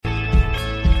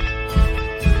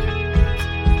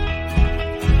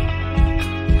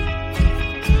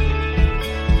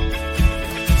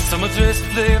just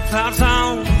flip-flops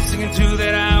on, singing to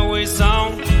that highway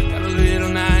song. Got a little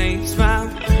naive smile,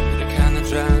 the kind that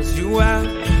drives you out.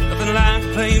 Nothing like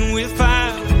playing with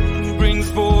fire, brings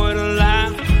the boy to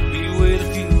life. Be with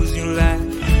the fuse you light,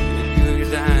 you're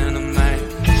your dynamite.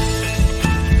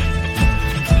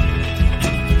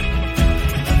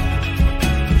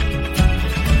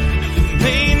 You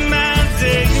made my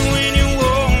day when you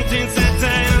walked and sat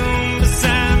down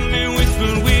beside me,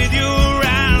 whispered with your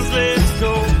eyes, let's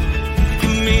go. You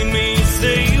made me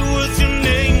say, what's your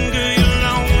name, girl, you're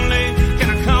lonely. Can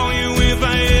I call you if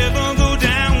I ever go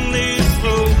down this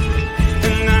road?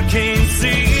 And I can't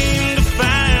seem to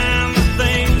find the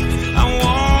thing I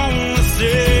want to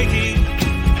say.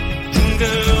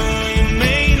 Girl, you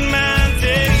made my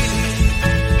day.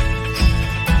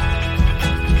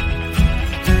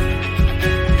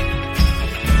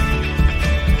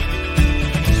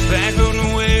 Back on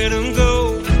nowhere to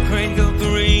go, crank up the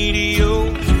radio,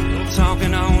 no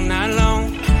talking all night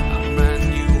long, I'm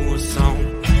writing you a song.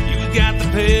 You got the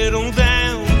pedal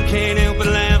down, can't help but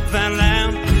laugh out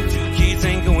loud. Two kids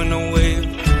ain't going nowhere,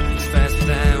 it's fast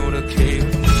without a care.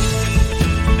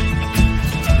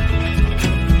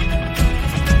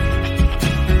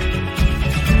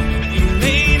 You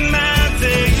made my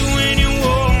day when you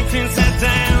walked and sat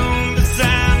down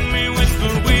beside me,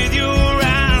 whispered with your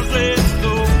eyes, let's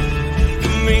go. You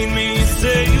made me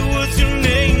say, what's your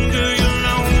name, girl, you're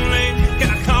lonely. Can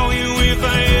I call you if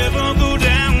I ever go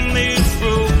down this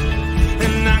road?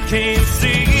 And I can't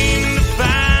seem to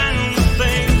find the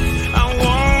thing I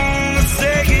want to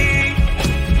say.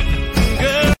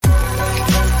 Girl.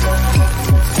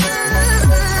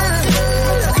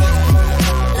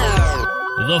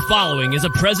 The following is a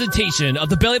presentation of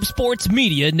the Belly Up Sports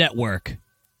Media Network.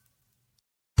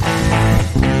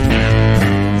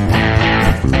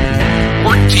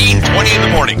 14:20 in the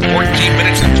morning, 14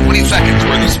 minutes and 20 seconds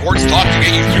worth of sports talk to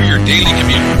get you through your daily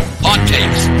commute. Hot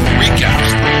takes,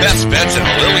 recaps, best bets, and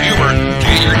a little humor to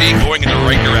get your day going in the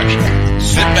right direction.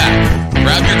 Sit back,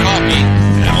 grab your coffee,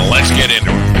 and let's get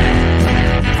into it.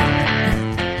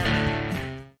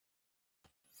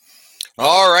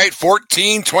 All right,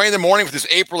 14:20 in the morning for this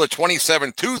April the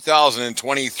 27th,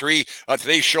 2023.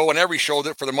 Today's show and every show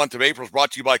that for the month of April is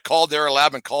brought to you by Caldera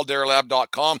Lab and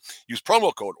calderalab.com. Use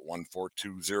promo code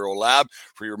 1420LAB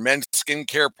for your men's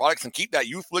skincare products and keep that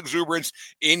youthful exuberance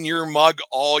in your mug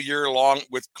all year long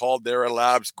with Caldera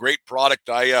Labs. Great product.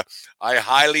 I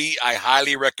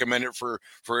highly recommend it for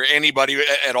anybody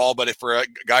at all, but if for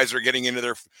guys that are getting into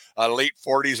their late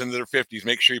 40s and their 50s,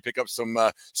 make sure you pick up some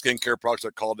skincare products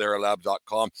at calderalab.com.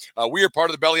 We are part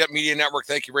of the Belly Up Media Network.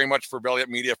 Thank you very much for Belly Up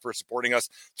Media for supporting us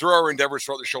through our endeavors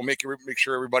throughout the show. Make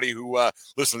sure everybody who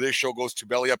listens to this show goes to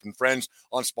Belly Up and Friends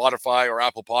on Spotify or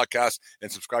Apple Podcasts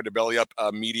and subscribe to Belly Up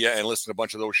Media and listen to a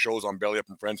bunch of those shows on Belly Up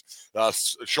and Friends.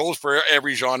 Shows for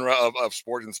every genre of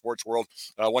sport in the sports world.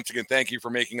 Once again, thank you for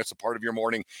making us a part of your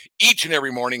morning each and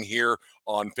every morning here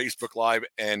on Facebook Live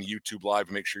and YouTube Live.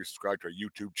 Make sure you subscribe to our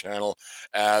YouTube channel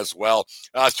as well.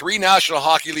 3 National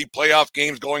Hockey League playoff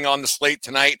games going on the slate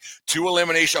tonight. 2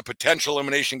 potential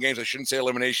elimination games. I shouldn't say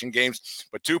elimination games,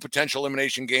 but 2 potential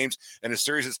elimination games, and a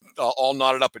series is all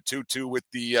knotted up at 2-2 with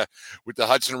the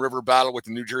Hudson River battle with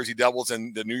the New Jersey Devils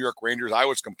and the New York Rangers. I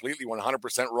was completely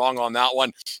 100% wrong on that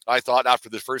one. I thought after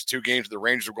the first 2 games, the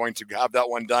Rangers were going to have that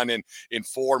one done in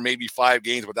 4, maybe 5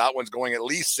 games, but that one's going at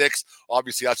least 6.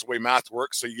 Obviously, that's the way math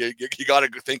works. So you got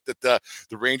to think that the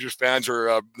Rangers fans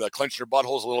are clenching their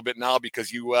buttholes a little bit now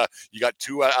because you got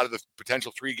 2 out of the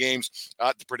potential 3 games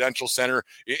at the Prudential Center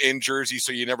in Jersey,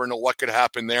 so you never know what could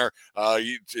happen there.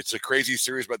 It's a crazy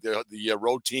series, but the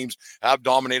road teams have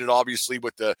dominated, obviously,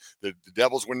 with the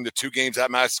Devils winning the 2 games at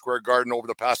Madison Square Garden over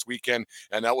the past weekend,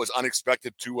 and that was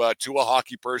unexpected to a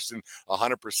hockey person,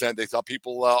 100%. They thought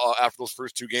people, after those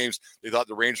first 2 games, they thought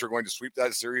the Rangers were going to sweep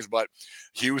that series, but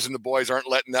Hughes and the boys aren't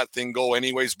letting that thing go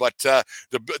anyways. But the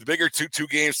bigger two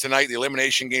games tonight, the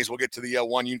elimination games, we'll get to the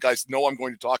one you guys know I'm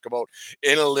going to talk about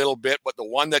in a little bit, but the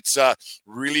one that's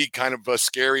really kind of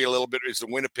scary a little bit is the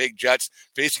Winnipeg Jets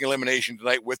facing elimination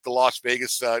tonight with the Las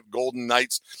Vegas Golden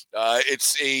Knights.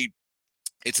 It's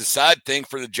a sad thing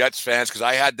for the Jets fans because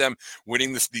I had them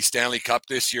winning the Stanley Cup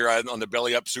this year on the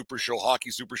Belly Up Super Show,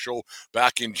 Hockey Super Show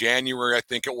back in January, I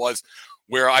think it was,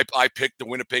 where I picked the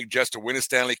Winnipeg Jets to win a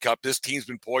Stanley Cup. This team's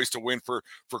been poised to win for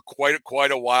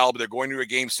quite a while, but they're going to a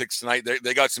Game 6 tonight.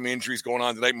 They got some injuries going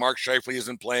on tonight. Mark Scheifele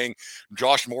isn't playing.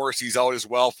 Josh Morrissey's out as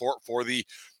well for the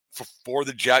for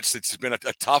the Jets. It's been a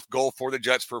tough go for the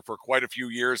Jets for quite a few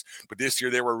years, but this year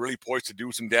they were really poised to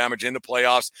do some damage in the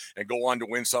playoffs and go on to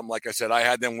win something. Like I said, I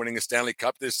had them winning a Stanley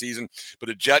Cup this season, but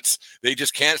the Jets, they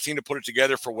just can't seem to put it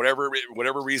together for whatever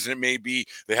reason it may be.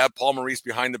 They have Paul Maurice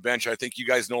behind the bench. I think you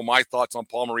guys know my thoughts on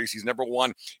Paul Maurice. He's never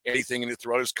won anything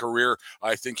throughout his career.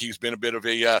 I think he's been a bit of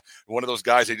a one of those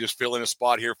guys. They just fill in a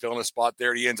spot here, fill in a spot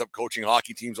there. He ends up coaching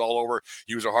hockey teams all over.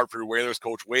 He was a Hartford Whalers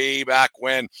coach way back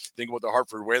when. Think about the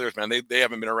Hartford Whalers, man. They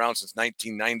haven't been around since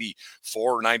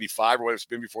 1994 or 95 or whatever it's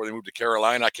been before they moved to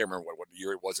Carolina. I can't remember what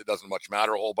year it was. It doesn't much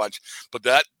matter, a whole bunch. But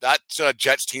that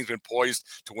Jets team's been poised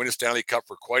to win a Stanley Cup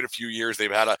for quite a few years.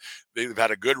 They've had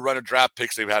a good run of draft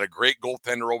picks. They've had a great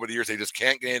goaltender over the years. They just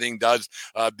can't get anything done.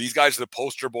 These guys are the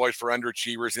poster boys for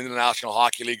underachievers in the National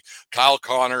Hockey League. Kyle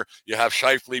Connor, you have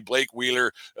Scheifele, Blake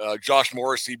Wheeler, Josh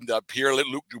Morrissey,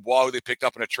 Pierre-Luc Dubois, who they picked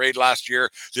up in a trade last year.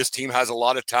 This team has a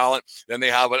lot of talent. Then they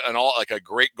have a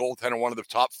great goaltender, one of the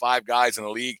top 5 guys in the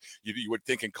league. You would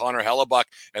think in Connor Hellebuck,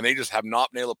 and they just have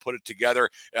not been able to put it together.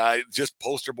 Just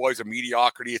poster boys of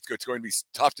mediocrity. It's going to be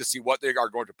tough to see what they are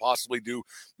going to possibly do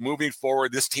moving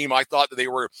forward. This team, I thought that they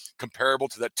were comparable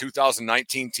to that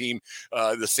 2019 team,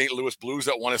 the St. Louis Blues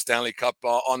that won a Stanley Cup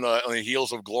on the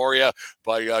heels of Gloria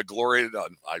by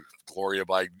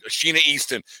Sheena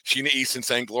Easton. Sheena Easton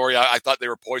saying Gloria. I thought they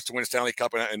were poised to win a Stanley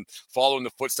Cup and follow in the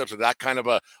footsteps of that kind of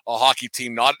a hockey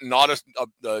team. Not a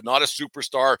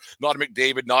superstar, not a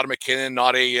McDavid, not a McKinnon,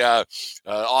 not a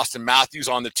Austin Matthews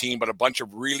on the team, but a bunch of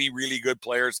really, really good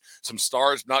players, some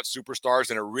stars, not superstars,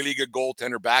 and a really good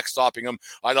goaltender backstopping them.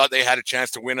 I thought they had a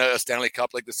chance to win a Stanley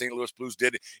Cup like the St. Louis Blues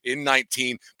did in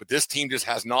 19, but this team just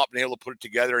has not been able to put it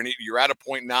together. And you're at a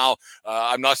point now.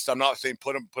 I'm not saying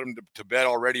put them to bed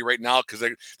already right now, because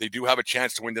they do have a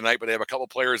chance to win tonight, but they have a couple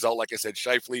players out. Like I said,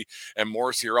 Scheifele and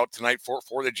Morrissey are out tonight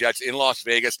for the Jets in Las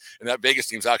Vegas, and that Vegas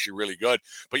team's actually really good.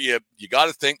 But you got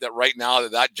to think that right now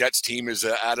that Jets team is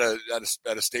at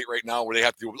a state right now where they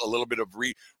have to do a little bit of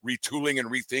retooling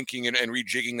and rethinking and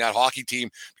rejigging that hockey team,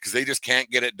 because they just can't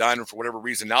get it done for whatever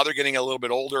reason. Now they're getting a little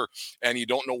bit older, and you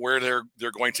don't know where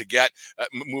they're going to get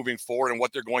moving forward and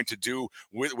what they're going to do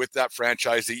with that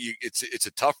franchise. It's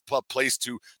a tough place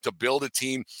to build a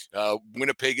team.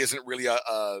 Winnipeg isn't really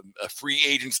a free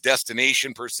agent's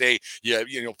destination per se.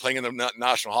 Playing in the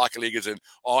National Hockey League is an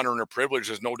honor and a privilege.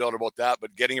 There's no doubt about that.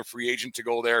 But getting a free agent to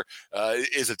go there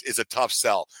is a tough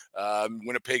sell.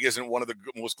 Winnipeg isn't one of the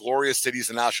most glorious cities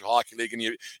in the National Hockey League, and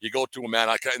you go to a man.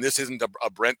 And this isn't a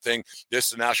Brent thing. This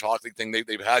is a National Hockey League thing.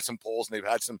 They've had some polls and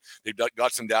they've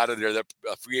got some data there that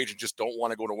free agents just don't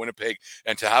want to go to Winnipeg.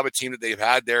 And to have a team that they've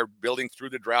had there building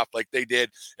through the draft like they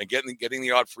did, and getting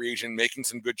the odd free agent, making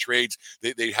some good trades,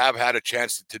 they have had a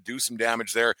chance to do some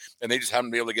damage there, and they just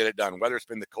haven't been able to get it done. Whether it's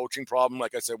been the coaching problem,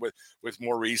 like I said, with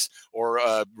Maurice, or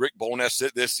Rick Bowness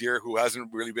this year, who hasn't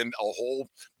really been a whole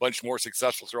bunch more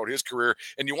successful throughout his career.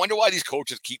 And you wonder why these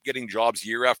coaches keep getting jobs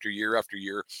year after year after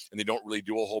year, and they don't really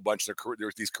do a whole bunch.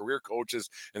 There's these career coaches,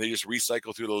 and they just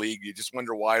recycle through the league. You just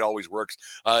wonder why it always works.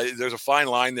 There's a fine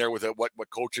line there with what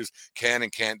coaches can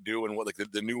and can't do, and what like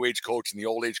the new age coach and the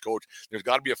old age coach. There's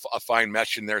got to be a fine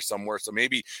mesh in there somewhere. So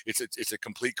maybe it's a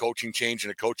complete coaching change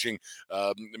and a coaching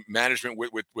management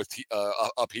with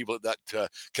upheaval that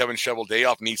Kevin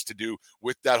Cheveldayoff needs to do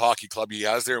with that hockey club he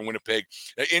has there in Winnipeg.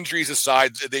 Injuries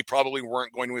aside, they probably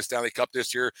weren't going to win a Stanley Cup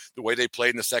this year the way they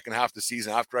played in the second half of the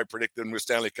season. After I predicted them with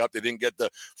Stanley Cup, they didn't get the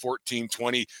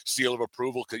 14-20 seal of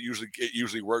approval, because it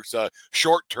usually works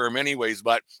short term anyways.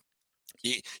 But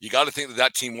you got to think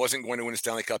that team wasn't going to win a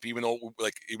Stanley Cup, even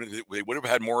if they would have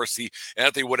had Morrissey, and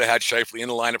if they would have had Scheifele in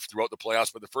the lineup throughout the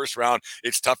playoffs. But the first round,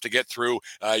 it's tough to get through.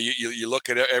 You look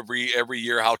at it every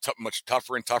year how much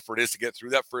tougher and tougher it is to get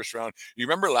through that first round. You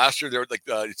remember last year, there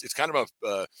it's kind of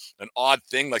an odd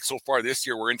thing. Like so far this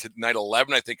year, we're into night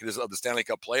 11, I think it is, of the Stanley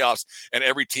Cup playoffs, and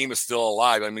every team is still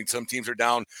alive. I mean, some teams are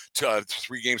down to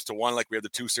 3-1, like we have the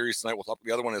 2 series tonight. We'll talk about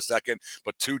the other one in a second,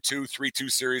 but 2-2,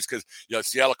 3-2 series, because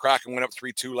Seattle Kraken went up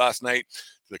 3-2 last night.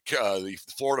 The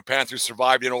Florida Panthers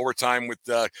survived in overtime with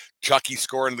Chucky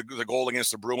scoring the goal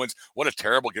against the Bruins. What a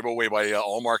terrible giveaway by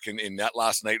Allmark in net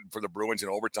last night for the Bruins in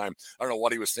overtime. I don't know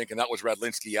what he was thinking. That was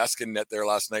Radlinski-esque in net there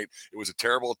last night. It was a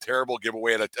terrible, terrible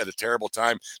giveaway at a terrible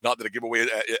time. Not that a giveaway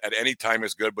at any time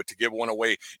is good, but to give one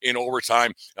away in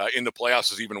overtime in the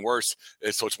playoffs is even worse.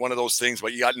 So it's one of those things.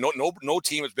 But you got no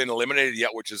team has been eliminated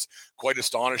yet, which is quite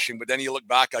astonishing. But then you look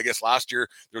back, I guess last year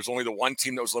there was only the one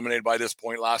team that was eliminated by this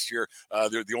point last year.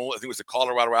 The only, I think it was the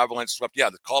Colorado Avalanche swept.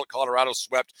 Yeah, the Colorado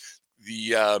swept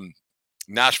the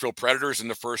Nashville Predators in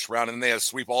the first round, and they had a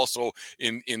sweep also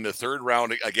in the third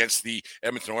round against the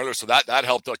Edmonton Oilers. So that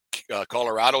helped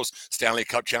Colorado's Stanley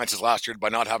Cup chances last year by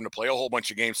not having to play a whole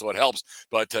bunch of games, so it helps.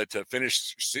 But to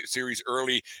finish series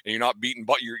early and you're not beating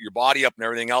your body up and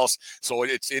everything else, so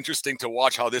it's interesting to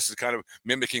watch how this is kind of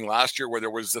mimicking last year, where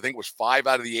there was, I think it was 5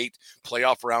 out of the 8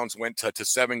 playoff rounds went to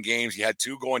 7 games. You had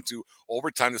 2 going to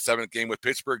overtime, the 7th game with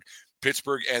Pittsburgh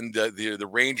and the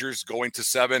Rangers going to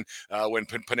 7 when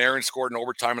Panarin scored in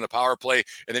overtime in the power play.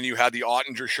 And then you had the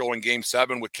Ottinger show in Game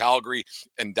 7 with Calgary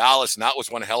and Dallas, and that was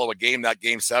one hell of a game, that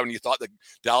Game 7. You thought that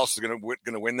Dallas was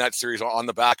going to win that series on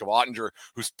the back of Ottinger,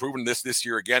 who's proven this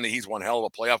year again that he's one hell of a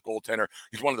playoff goaltender.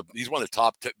 He's one of the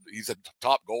top. He's a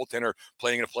top goaltender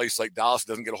playing in a place like Dallas.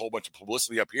 Doesn't get a whole bunch of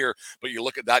publicity up here, but you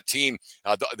look at that team,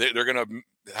 they're going to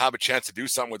have a chance to do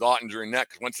something with Ottinger and net.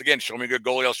 Once again, show me a good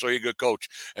goalie, I'll show you a good coach.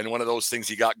 And one of those things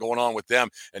he got going on with them.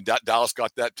 And Dallas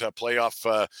got that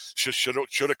playoff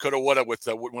shoulda, coulda, woulda with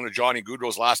one of Johnny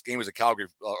Gaudreau's last game as a Calgary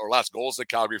or last goals as a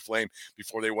Calgary Flame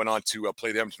before they went on to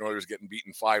play the Edmonton Oilers, getting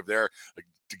beaten 5 there. The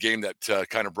game that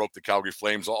kind of broke the Calgary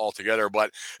Flames altogether.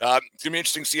 But it's going to be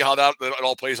interesting to see how that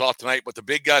all plays off tonight. But the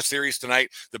big series tonight,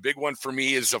 the big one for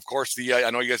me is, of course,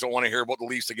 I know you guys don't want to hear about the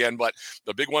Leafs again, but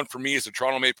the big one for me is the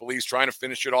Toronto Maple Leafs trying to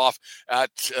finish it off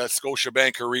at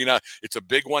Scotiabank Arena. It's a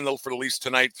big one, though, for the Leafs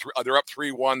tonight. They're up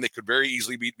 3-1. They could very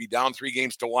easily be down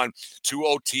 3-1, 2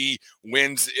 OT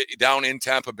wins down in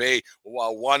Tampa Bay.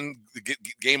 One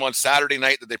game on Saturday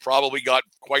night that they probably got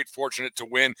quite fortunate to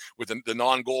win with the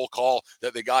non-goal call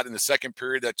that they got in the second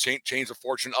period that changed the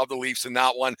fortune of the Leafs in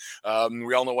that one.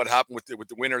 We all know what happened with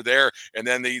the winner there, and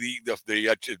then the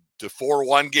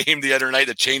 4-1 game the other night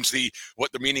that changed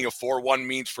what the meaning of 4-1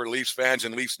 means for Leafs fans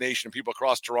and Leafs Nation and people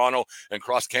across Toronto and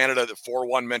across Canada. That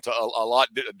 4-1 meant a lot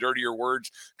dirtier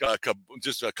words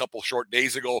just a couple short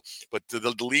days ago. But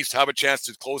the Leafs have a chance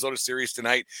to close out a series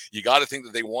tonight. You got to think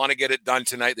that they want to get it done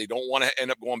tonight. They don't want to end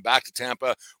up going back to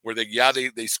Tampa, where they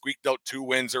squeaked out 2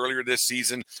 wins earlier this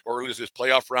season or earlier this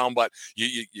playoff round. But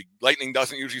Lightning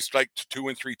doesn't usually strike 2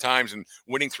 and 3 times, and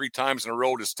winning 3 times in a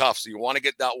row is tough. So you want to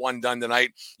get that one done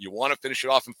tonight. You want to finish it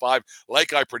off in 5,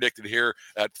 like I predicted here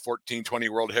at 1420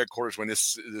 World Headquarters when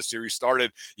this series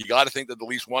started. You got to think that the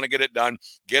Leafs want to get it done,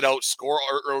 get out, score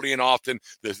early and often.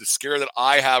 The scare that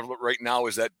I have right now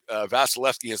is that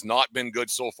Vasilevsky has not been good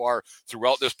so far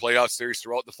throughout this playoff series,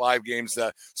 throughout the 5 games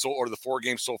or the 4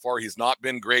 games so far. He's not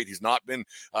been great. He's not been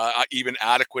even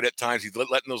adequate at times. He's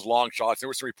letting those long shots. There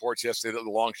were some reports yesterday that the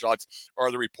long shots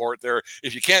are the report there.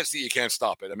 If you can't see, you can't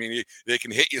stop it. I mean, they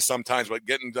can hit you sometimes, but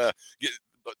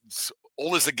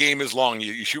old as the game is long,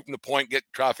 you shoot from the point, get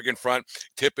traffic in front,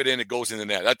 tip it in, it goes in the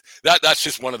net. That's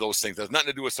just one of those things. There's nothing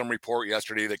to do with some report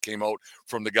yesterday that came out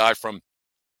from the guy from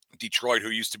Detroit, who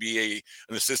used to be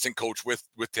an assistant coach with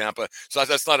Tampa. So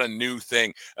that's not a new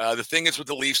thing. The thing is with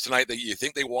the Leafs tonight, that you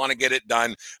think they want to get it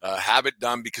done, have it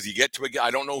done, because you get to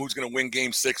I don't know who's going to win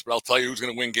Game 6, but I'll tell you who's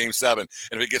going to win Game 7.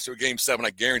 And if it gets to a Game 7,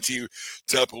 I guarantee you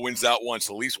Tampa wins that one.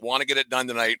 So the Leafs want to get it done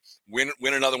tonight, win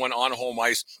another one on home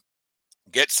ice.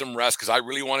 Get some rest, because I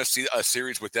really want to see a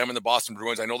series with them and the Boston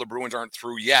Bruins. I know the Bruins aren't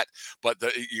through yet, but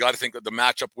you got to think that the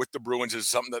matchup with the Bruins is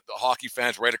something that the hockey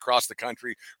fans right across the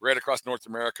country, right across North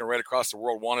America, right across the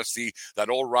world want to see. That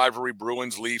old rivalry,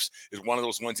 Bruins-Leafs, is one of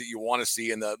those ones that you want to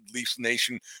see, and the Leafs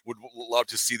Nation would love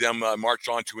to see them march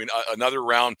on to another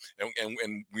round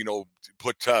and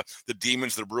put the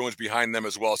Demons, the Bruins, behind them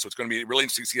as well. So it's going to be really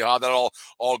interesting to see how that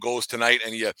all goes tonight,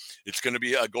 and it's going to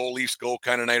be a go Leafs go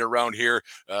kind of night around here,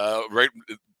 right?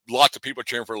 Lots of people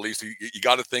cheering for the Leafs. You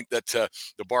got to think that the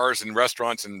bars and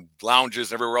restaurants and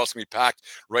lounges and everywhere else can be packed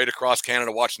right across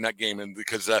Canada watching that game, and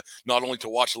because not only to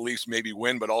watch the Leafs maybe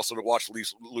win, but also to watch the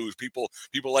Leafs lose. People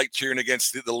like cheering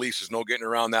against the Leafs. There's no getting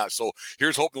around that. So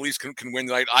here's hoping the Leafs can win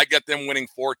tonight. I get them winning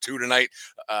 4-2 tonight.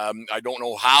 I don't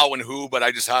know how and who, but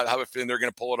I just have a feeling they're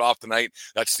going to pull it off tonight.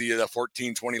 That's the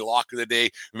 1420 lock of the day.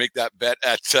 Make that bet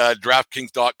at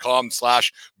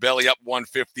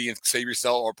DraftKings.com/bellyup150 and save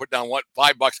yourself, or put down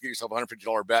 $5. Get yourself a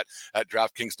 $150 bet at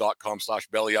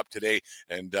DraftKings.com/bellyup today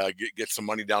and get some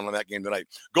money down on that game tonight.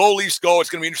 Go Leafs, go!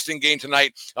 It's going to be an interesting game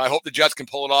tonight. I hope the Jets can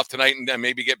pull it off tonight and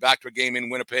maybe get back to a game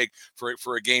in Winnipeg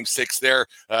for a Game 6 there.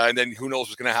 And then who knows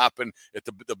what's going to happen at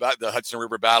the Hudson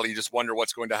River Battle. You just wonder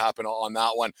what's going to happen on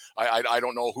that one. I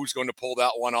don't know who's going to pull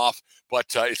that one off, but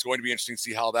it's going to be interesting to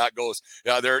see how that goes.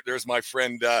 There's my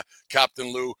friend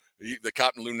Captain Lou. the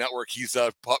Captain Lou Network. He's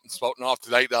spouting off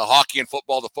tonight. Hockey and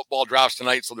football, the football drafts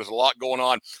tonight. So there's a lot going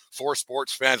on for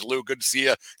sports fans. Lou, good to see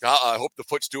you. I hope the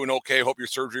foot's doing okay. Hope your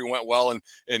surgery went well, and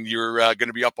you're going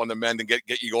to be up on the mend and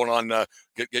get you going on,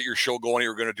 get your show going.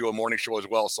 You're going to do a morning show as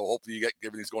well. So hopefully you get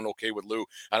everything's going okay with Lou.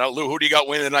 And Lou, who do you got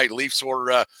winning tonight? Leafs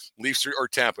or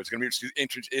Tampa? It's going to be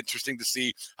interesting to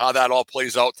see how that all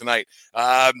plays out tonight.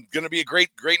 Going to be a great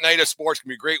night of sports. Going to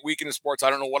be a great weekend of sports. I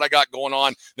don't know what I got going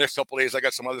on next couple of days. I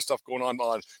got some other stuff going on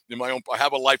in my own. I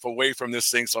have a life away from this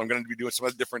thing, so I'm going to be doing some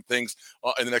other different things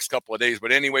in the next couple of days.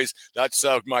 But anyways, that's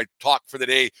my talk for the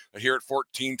day here at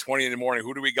 14:20 in the morning.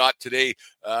 Who do we got today?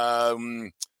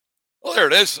 Well, there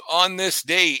it is. On this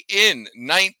day in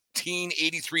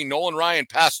 1983, Nolan Ryan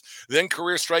passed then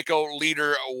career strikeout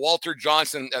leader Walter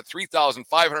Johnson at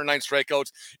 3,509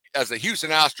 strikeouts as the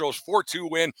Houston Astros 4-2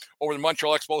 win over the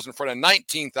Montreal Expos in front of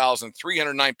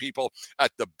 19,309 people at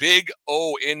the Big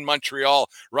O in Montreal.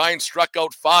 Ryan struck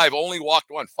out 5, only walked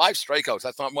 1. 5 strikeouts.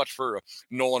 That's not much for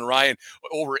Nolan Ryan.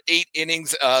 Over 8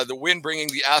 innings, the win bringing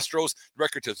the Astros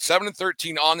record to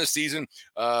 7-13 on the season.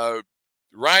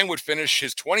 Ryan would finish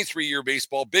his 23-year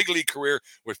baseball big league career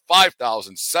with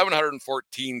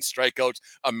 5,714 strikeouts,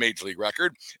 a major league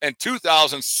record, and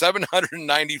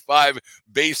 2,795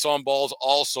 base on balls,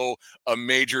 also a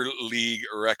major league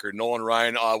record. Nolan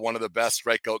Ryan, one of the best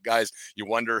strikeout guys. You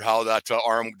wonder how that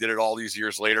arm did it all these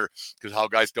years later, because how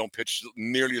guys don't pitch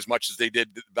nearly as much as they did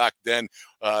back then.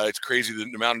 It's crazy the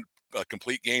amount of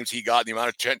complete games he got, the amount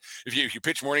of chance. If you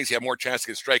pitch mornings, you have more chance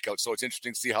to get strikeouts. So it's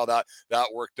interesting to see how that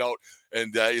worked out.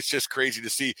 And it's just crazy to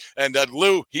see. And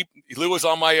Lou was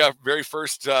on my very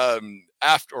first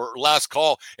after or last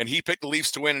call, and he picked the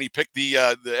Leafs to win, and he picked the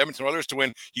Edmonton Oilers to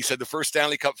win. He said the first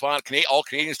Stanley Cup final, all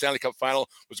Canadian Stanley Cup final,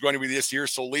 was going to be this year.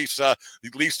 So Leafs to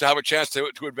have a chance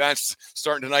to advance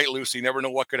starting tonight, Lou. So you never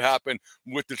know what could happen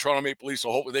with the Toronto Maple Leafs.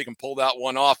 So hopefully they can pull that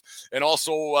one off. And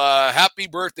also happy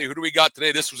birthday. Who do we got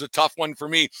today? This was a tough one for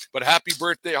me, but happy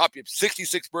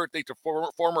 66th birthday to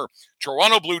former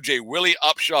Toronto Blue Jay Willie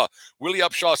Upshaw. Willie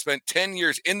Upshaw spent 10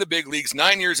 years in the big leagues,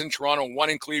 9 years in Toronto, 1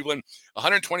 in Cleveland,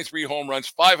 123 home runs,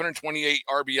 528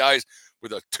 RBIs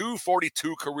with a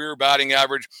 .242 career batting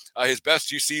average. His best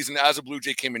season as a Blue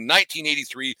Jay came in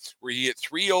 1983, where he hit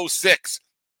 .306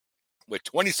 with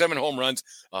 27 home runs,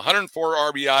 104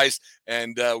 RBIs,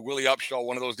 and Willie Upshaw,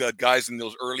 one of those guys in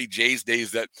those early Jays days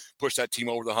that pushed that team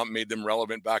over the hump, made them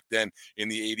relevant back then in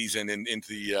the 80s and into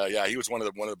the he was one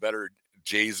of the better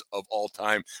Jays of all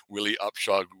time. Willie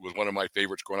Upshaw was one of my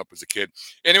favorites growing up as a kid.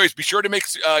 Anyways, be sure to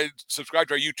subscribe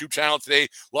to our YouTube channel today.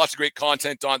 Lots of great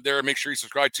content on there. Make sure you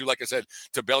subscribe to, like I said,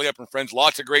 to Belly Up and Friends.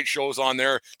 Lots of great shows on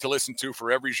there to listen to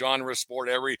for every genre of sport,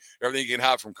 everything you can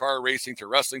have, from car racing to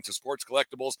wrestling to sports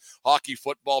collectibles, hockey,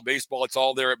 football, baseball. It's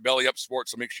all there at Belly Up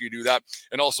Sports, so make sure you do that.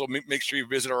 And also make sure you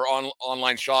visit our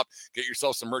online shop. Get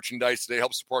yourself some merchandise today.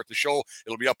 Help support the show.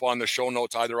 It'll be up on the show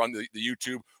notes, either on the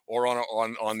YouTube or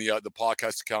on the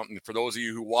podcast account. And for those of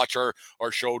you who watch our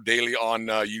show daily on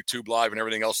YouTube Live and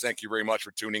everything else, thank you very much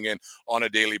for tuning in on a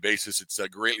daily basis. It's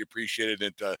greatly appreciated.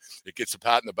 It gets a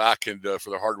pat in the back and for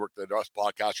the hard work that us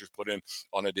podcasters put in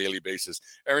on a daily basis.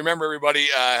 And remember, everybody,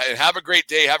 and have a great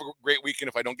day. Have a great weekend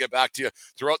if I don't get back to you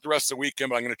throughout the rest of the weekend.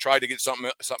 But I'm going to try to get something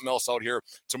else out here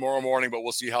tomorrow morning, but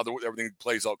we'll see how everything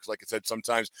plays out. Because like I said,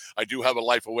 sometimes I do have a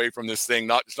life away from this thing.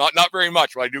 Not very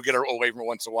much, but I do get away from it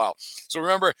once in a while. So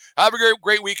remember, have a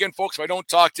great weekend, folks. If I don't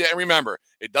talk to you, and remember,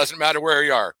 it doesn't matter where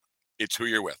you are, it's who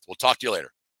you're with. We'll talk to you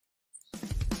later.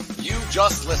 You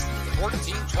just listened to the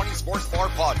 1420 Sports Bar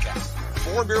Podcast.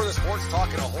 4 beer with the sports,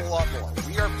 talking a whole lot more.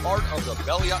 We are part of the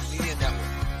Belly Up Media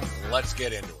Network. Let's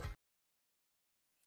get into it.